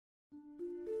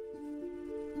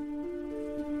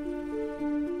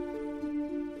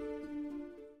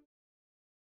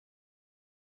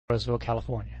Roseville,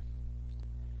 California.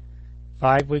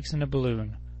 5 Weeks in a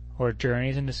Balloon, or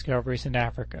Journeys and Discoveries in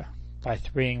Africa, by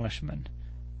 3 Englishmen,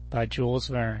 by Jules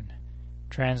Verne,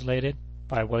 translated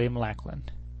by William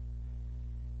Lackland.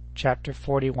 Chapter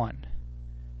 41.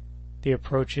 The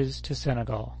Approaches to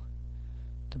Senegal.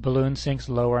 The balloon sinks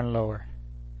lower and lower.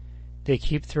 They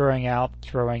keep throwing out.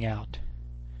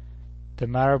 The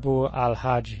Marabout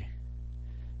al-Haji.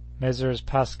 Messrs.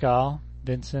 Pascal,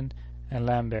 Vincent, and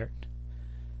Lambert.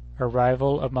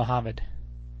 Arrival of Mohammed.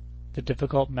 The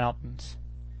difficult mountains.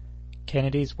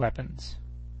 Kennedy's weapons.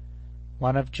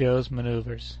 One of Joe's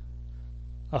maneuvers.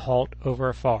 A halt over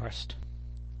a forest.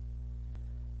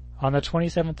 On the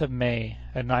 27th of May,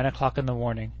 at 9 o'clock in the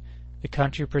morning, the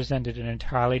country presented an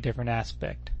entirely different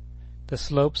aspect. The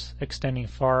slopes, extending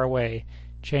far away,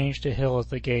 changed to hills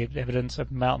that gave evidence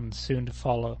of mountains soon to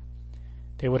follow.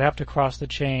 They would have to cross the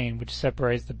chain which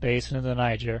separates the basin of the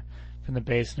Niger from the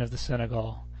basin of the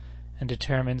Senegal, and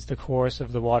determines the course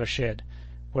of the watershed,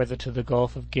 whether to the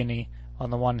Gulf of Guinea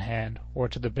on the one hand, or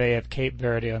to the Bay of Cape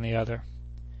Verde on the other.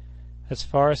 As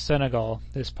far as Senegal,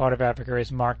 this part of Africa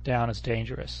is marked down as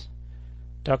dangerous.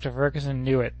 Dr. Ferguson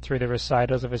knew it through the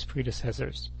recitals of his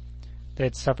predecessors. They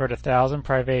had suffered 1,000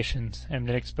 privations and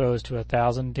been exposed to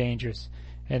 1,000 dangers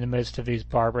in the midst of these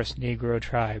barbarous Negro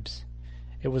tribes.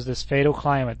 It was this fatal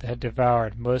climate that had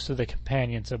devoured most of the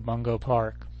companions of Mungo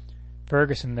Park.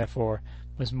 Ferguson, therefore,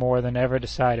 was more than ever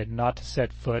decided not to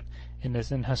set foot in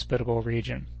this inhospitable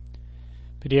region.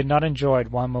 But he had not enjoyed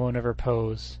one moment of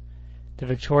repose. The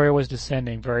Victoria was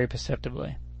descending very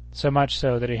perceptibly, so much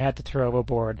so that he had to throw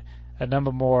overboard a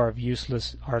number more of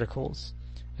useless articles,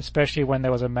 especially when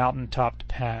there was a mountain top to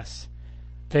pass.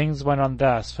 Things went on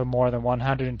thus for more than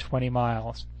 120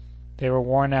 miles. They were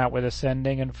worn out with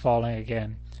ascending and falling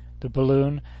again. The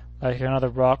balloon, like another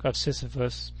rock of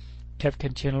Sisyphus, kept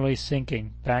continually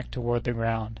sinking back toward the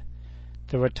ground.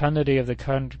 The rotundity of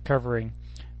the covering,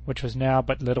 which was now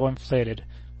but little inflated,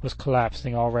 was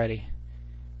collapsing already.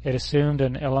 It assumed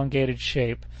an elongated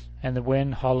shape, and the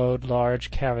wind hollowed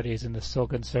large cavities in the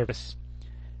silken surface.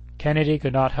 Kennedy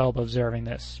could not help observing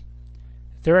this.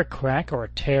 "Is there a crack or a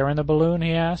tear in the balloon?"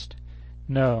 he asked.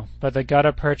 "No, but the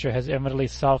gutta percha has evidently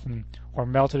softened or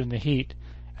melted in the heat,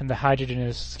 and the hydrogen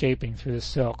is escaping through the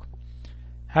silk."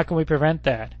 "How can we prevent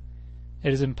that?"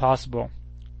 "It is impossible.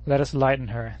 Let us lighten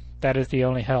her. That is the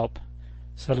only help.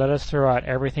 So let us throw out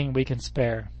everything we can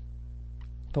spare."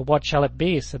 "But what shall it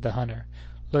be?" said the hunter,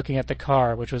 looking at the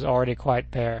car, which was already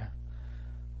quite bare.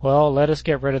 "Well, let us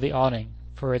get rid of the awning,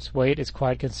 for its weight is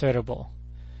quite considerable."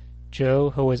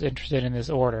 Joe, who was interested in this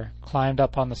order, climbed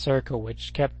up on the circle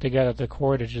which kept together the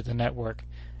cordage of the network,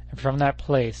 and from that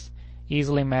place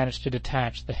easily managed to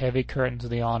detach the heavy curtains of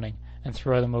the awning and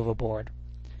throw them overboard.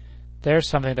 "There's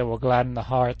something that will gladden the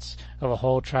hearts of a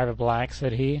whole tribe of blacks,"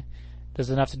 said he. "There's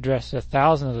enough to dress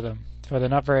 1,000 of them, for they're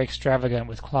not very extravagant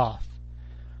with cloth."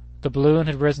 The balloon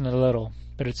had risen a little,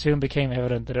 but it soon became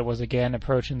evident that it was again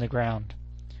approaching the ground.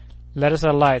 "Let us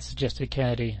alight," suggested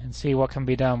Kennedy, "and see what can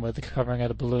be done with the covering of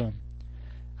the balloon."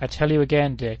 "I tell you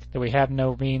again, Dick, that we have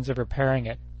no means of repairing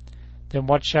it." "Then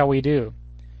what shall we do?"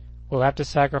 "We'll have to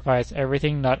sacrifice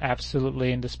everything not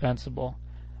absolutely indispensable.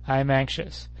 I am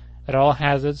anxious, at all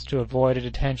hazards, to avoid a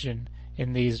detention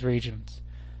in these regions.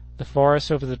 The forests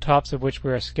over the tops of which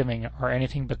we are skimming are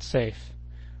anything but safe."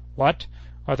 "What?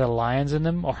 Are there lions in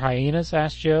them, or hyenas?"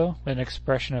 asked Joe, with an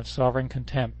expression of sovereign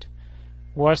contempt.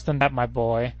 "Worse than that, my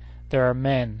boy. There are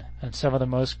men, and some of the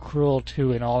most cruel,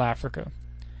 too, in all Africa."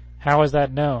 "How is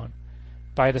that known?"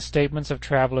 "By the statements of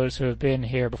travelers who have been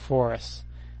here before us.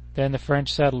 Then the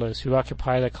French settlers who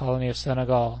occupy the colony of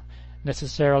Senegal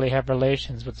necessarily have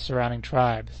relations with the surrounding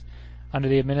tribes. Under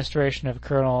the administration of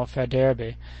Colonel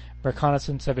Faidherbe,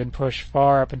 reconnaissance have been pushed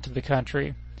far up into the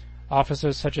country.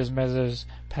 Officers such as Messrs.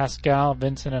 Pascal,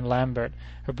 Vincent, and Lambert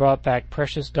have brought back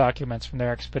precious documents from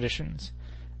their expeditions.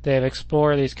 They have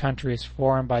explored these countries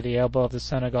formed by the elbow of the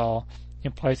Senegal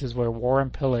in places where war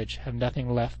and pillage have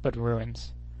nothing left but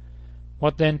ruins."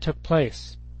 "What then took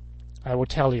place?" "I will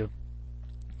tell you.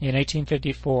 In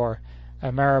 1854,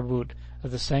 a marabout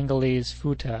of the Senegalese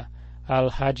Fouta,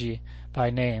 al-Haji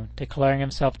by name, declaring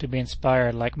himself to be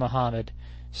inspired like Mohammed,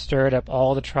 stirred up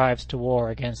all the tribes to war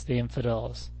against the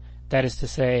infidels, that is to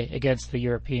say, against the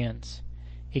Europeans.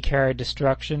 He carried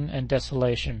destruction and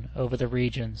desolation over the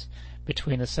regions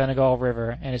between the Senegal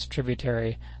River and its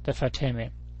tributary, the Fateme.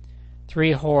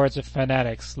 3 hordes of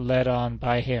fanatics, led on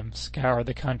by him, scoured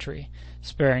the country,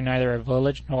 sparing neither a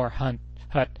village nor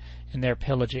hut in their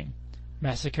pillaging,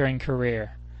 massacring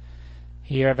career.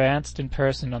 He advanced in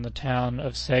person on the town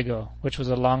of Sego, which was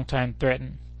a long time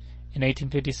threatened. In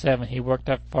 1857 he worked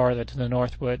up farther to the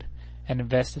northward, and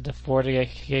invested the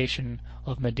fortification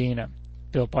of Medina,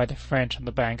 built by the French on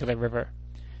the bank of the river.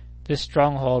 This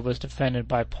stronghold was defended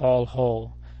by Paul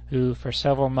Hull, who, for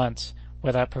several months,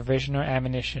 without provision or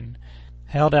ammunition,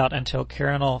 held out until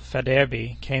Colonel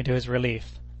Faidherbe came to his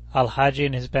relief. Al-Haji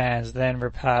and his bands then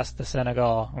repassed the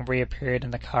Senegal and reappeared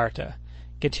in the Carta,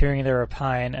 continuing their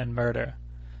rapine and murder.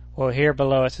 Well, here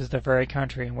below us is the very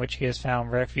country in which he has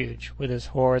found refuge with his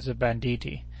hordes of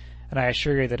banditti, and I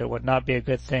assure you that it would not be a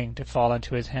good thing to fall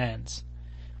into his hands.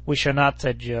 We shall not,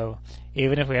 said Joe,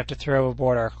 even if we have to throw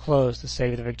overboard our clothes to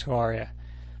save the Victoria.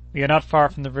 We are not far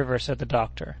from the river, said the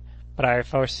doctor, but I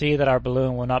foresee that our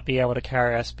balloon will not be able to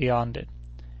carry us beyond it.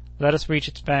 Let us reach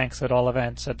its banks at all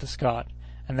events, said the Scot,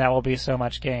 and that will be so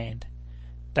much gained.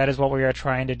 That is what we are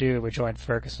trying to do, rejoined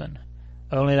Ferguson.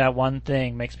 Only that one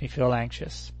thing makes me feel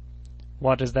anxious.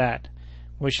 What is that?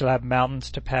 We shall have mountains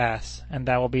to pass, and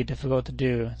that will be difficult to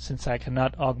do, since I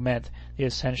cannot augment the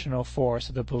ascensional force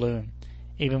of the balloon,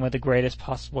 even with the greatest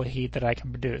possible heat that I can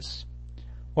produce.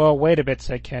 Well, wait a bit,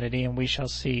 said Kennedy, and we shall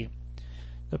see.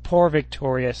 The poor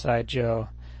Victoria, sighed Joe.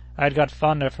 I had got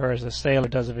fond of her as a sailor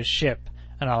does of his ship,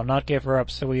 and I'll not give her up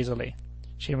so easily.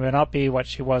 She may not be what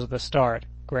she was at the start,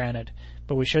 granted,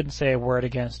 but we shouldn't say a word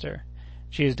against her.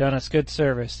 She has done us good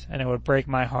service, and it would break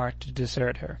my heart to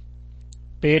desert her.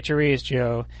 Be at your ease,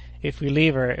 Joe. If we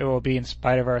leave her, it will be in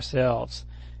spite of ourselves.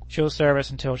 She'll serve us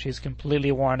until she's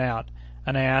completely worn out,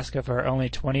 and I ask of her only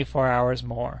 24 hours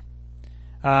more.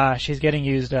 Ah, she's getting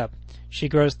used up. She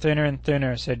grows thinner and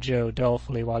thinner, said Joe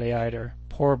dolefully while he eyed her.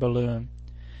 Poor balloon.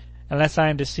 Unless I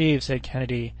am deceived, said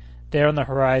Kennedy, there on the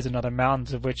horizon are the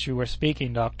mountains of which you were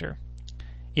speaking, Doctor.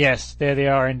 Yes, there they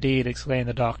are indeed, exclaimed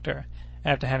the doctor,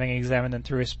 after having examined them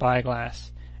through his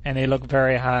spyglass, and they look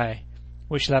very high.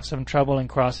 We shall have some trouble in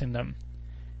crossing them.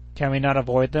 Can we not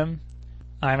avoid them?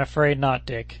 I am afraid not,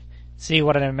 Dick. See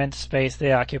what an immense space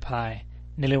they occupy,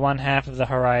 nearly one-half of the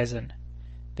horizon.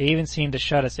 They even seem to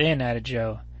shut us in, added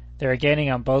Joe. They are gaining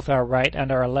on both our right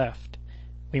and our left.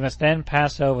 We must then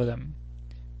pass over them.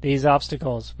 These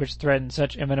obstacles, which threaten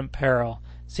such imminent peril,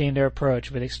 seemed to approach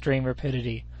with extreme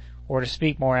rapidity, or to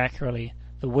speak more accurately,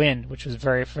 the wind, which was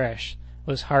very fresh,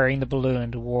 was hurrying the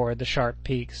balloon toward the sharp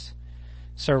peaks.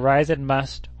 So rise it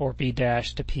must, or be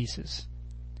dashed to pieces.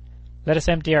 Let us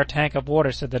empty our tank of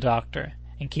water, said the doctor,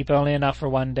 and keep only enough for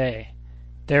one day.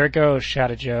 There it goes,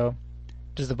 shouted Joe.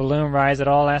 Does the balloon rise at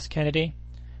all? Asked Kennedy.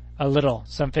 A little,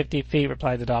 some 50 feet,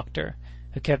 replied the doctor,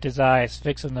 who kept his eyes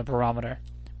fixed on the barometer.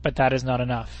 But that is not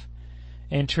enough.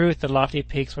 In truth, the lofty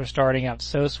peaks were starting up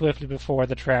so swiftly before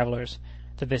the travelers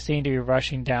that they seemed to be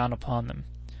rushing down upon them.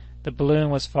 The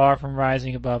balloon was far from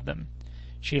rising above them.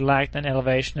 She lacked an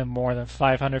elevation of more than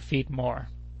 500 feet more.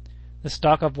 The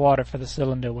stock of water for the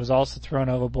cylinder was also thrown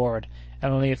overboard,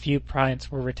 and only a few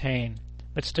pints were retained,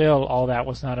 but still all that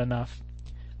was not enough.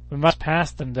 We must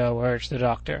pass them, though, urged the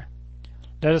doctor.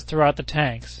 Let us throw out the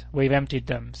tanks. We've emptied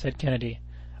them, said Kennedy.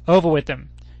 Over with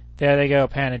them! There they go,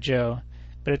 panted Joe,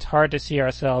 but it's hard to see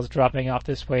ourselves dropping off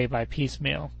this way by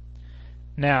piecemeal.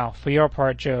 Now, for your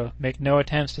part, Joe, make no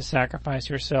attempts to sacrifice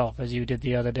yourself as you did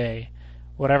the other day.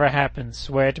 Whatever happens,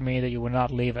 swear to me that you will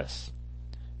not leave us.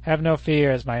 Have no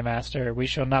fears, my master, we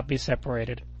shall not be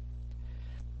separated.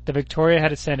 The Victoria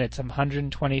had ascended some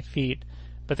 120 feet,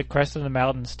 but the crest of the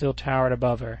mountain still towered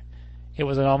above her. It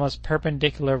was an almost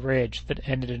perpendicular ridge that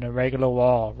ended in a regular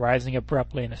wall rising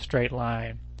abruptly in a straight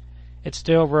line. It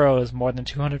still rose more than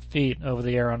 200 feet over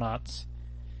the aeronauts.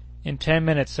 In 10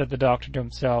 minutes, said the doctor to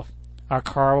himself, our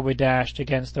car will be dashed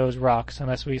against those rocks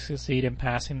unless we succeed in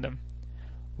passing them.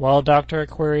 Well, doctor,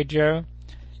 queried Joe.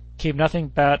 Keep nothing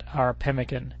but our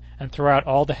pemmican, and throw out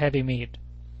all the heavy meat.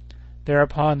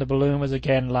 Thereupon the balloon was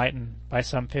again lightened by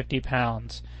some 50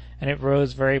 pounds, and it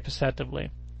rose very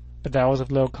perceptibly. But that was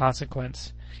of little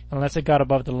consequence, unless it got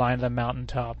above the line of the mountain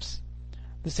tops.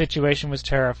 The situation was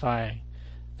terrifying.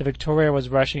 The Victoria was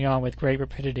rushing on with great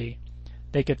rapidity.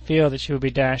 They could feel that she would be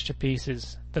dashed to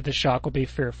pieces, that the shock would be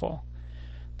fearful.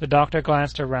 The doctor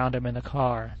glanced around him in the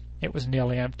car. It was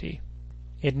nearly empty.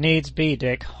 It needs be,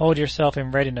 Dick. Hold yourself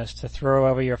in readiness to throw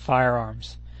over your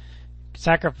firearms.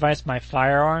 Sacrifice my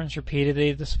firearms?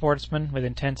 Repeated the sportsman with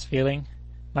intense feeling.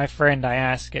 My friend, I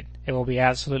ask it. It will be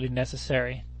absolutely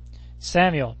necessary.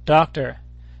 Samuel, doctor!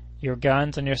 Your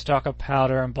guns and your stock of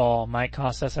powder and ball might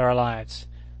cost us our lives.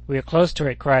 We are close to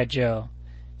it, cried Joe.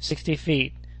 60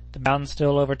 feet. The mountain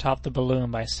still overtopped the balloon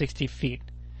by 60 feet.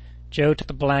 Joe took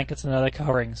the blankets and other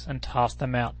coverings and tossed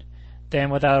them out. Then,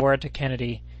 without a word to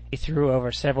Kennedy, he threw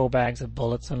over several bags of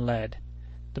bullets and lead.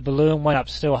 The balloon went up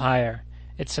still higher.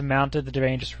 It surmounted the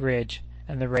dangerous ridge,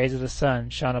 and the rays of the sun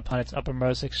shone upon its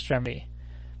uppermost extremity.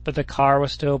 but the car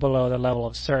was still below the level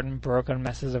of certain broken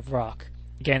masses of rock,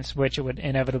 against which it would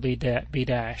inevitably be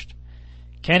dashed.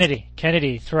 "Kennedy!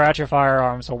 Kennedy! Throw out your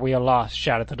firearms, or we are lost!"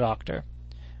 shouted the doctor.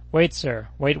 "Wait, sir!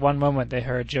 Wait one moment!" they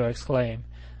heard Joe exclaim.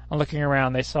 On looking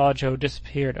around, they saw Joe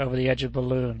disappeared over the edge of the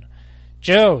balloon.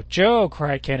 "Joe! Joe!"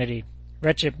 cried Kennedy.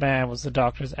 "Wretched man!" was the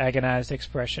doctor's agonized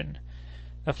expression.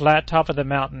 The flat top of the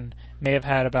mountain may have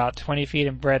had about 20 feet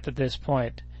in breadth at this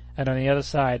point, and on the other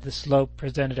side the slope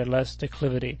presented a less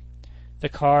declivity. The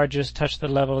car just touched the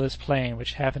level of this plain,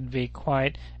 which happened to be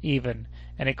quite even,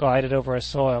 and it glided over a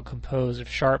soil composed of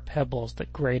sharp pebbles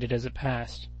that grated as it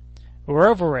passed. "We're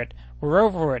over it! We're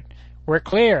over it! We're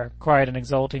clear!" cried an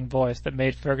exulting voice that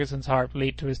made Ferguson's heart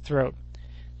leap to his throat.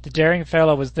 The daring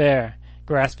fellow was there,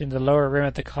 grasping the lower rim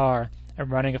of the car and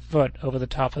running afoot over the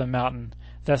top of the mountain,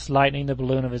 thus lightening the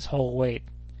balloon of his whole weight.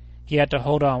 He had to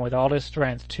hold on with all his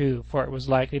strength, too, for it was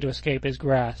likely to escape his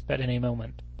grasp at any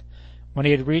moment. When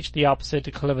he had reached the opposite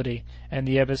declivity and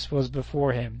the abyss was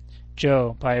before him,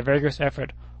 Joe, by a vigorous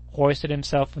effort, hoisted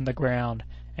himself from the ground,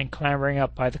 and clambering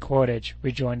up by the cordage,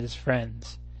 rejoined his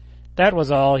friends. "That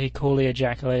was all," he coolly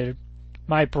ejaculated.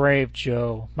 "My brave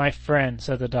Joe, my friend,"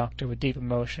 said the doctor with deep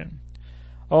emotion.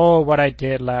 "Oh, what I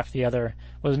did," laughed the other,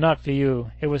 "was not for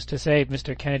you. It was to save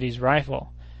Mr. Kennedy's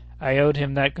rifle. I owed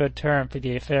him that good turn for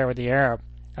the affair with the Arab.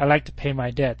 I like to pay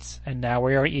my debts, and now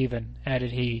we are even,"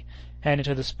 added he, handing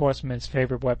to the sportsman his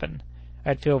favorite weapon.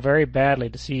 "I'd feel very badly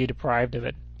to see you deprived of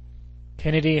it."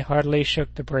 Kennedy heartily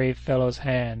shook the brave fellow's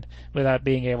hand without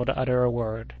being able to utter a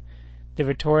word. The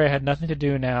Victoria had nothing to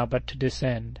do now but to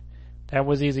descend. That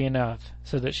was easy enough,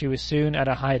 so that she was soon at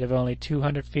a height of only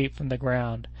 200 feet from the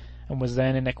ground, and was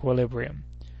then in equilibrium.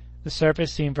 The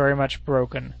surface seemed very much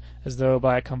broken, as though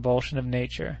by a convulsion of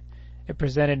nature. It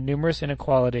presented numerous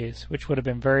inequalities, which would have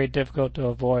been very difficult to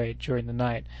avoid during the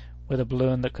night with a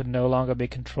balloon that could no longer be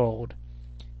controlled.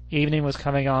 Evening was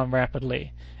coming on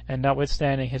rapidly, and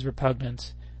notwithstanding his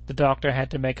repugnance, the doctor had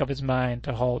to make up his mind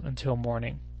to halt until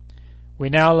morning. "We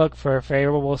now look for a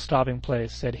favorable stopping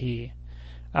place," said he.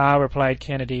 "Ah," replied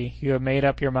Kennedy, "you have made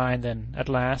up your mind, then, at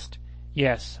last?"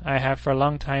 "Yes, I have for a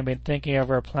long time been thinking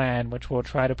over a plan which we'll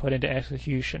try to put into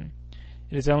execution.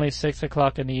 It is only 6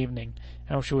 o'clock in the evening,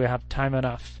 and we shall have time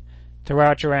enough. Throw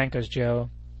out your anchors, Joe."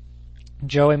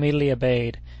 Joe immediately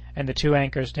obeyed, and the 2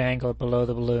 anchors dangled below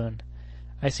the balloon.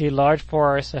 "I see large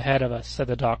forests ahead of us," said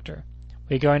the doctor.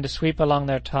 "We are going to sweep along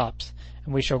their tops,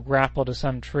 and we shall grapple to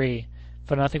some tree,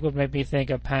 for nothing would make me think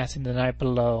of passing the night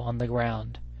below on the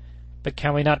ground." "But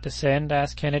can we not descend?"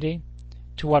 asked Kennedy.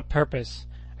 "To what purpose?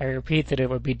 I repeat that it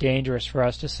would be dangerous for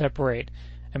us to separate,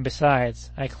 and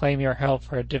besides, I claim your help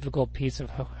for a difficult piece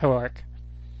of work."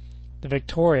 The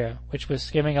Victoria, which was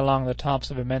skimming along the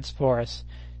tops of immense forests,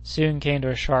 soon came to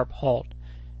a sharp halt.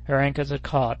 Her anchors had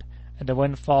caught, and the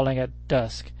wind falling at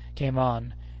dusk came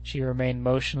on. She remained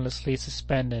motionlessly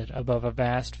suspended above a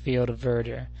vast field of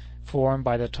verdure, formed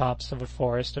by the tops of a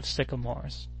forest of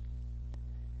sycamores.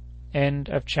 End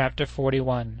of Chapter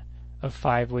 41 of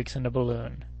 5 Weeks in a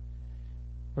Balloon.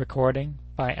 Recording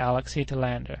by Alex C.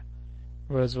 Talander,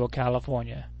 Roseville,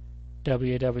 California.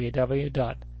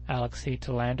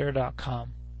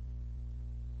 www.alexctalander.com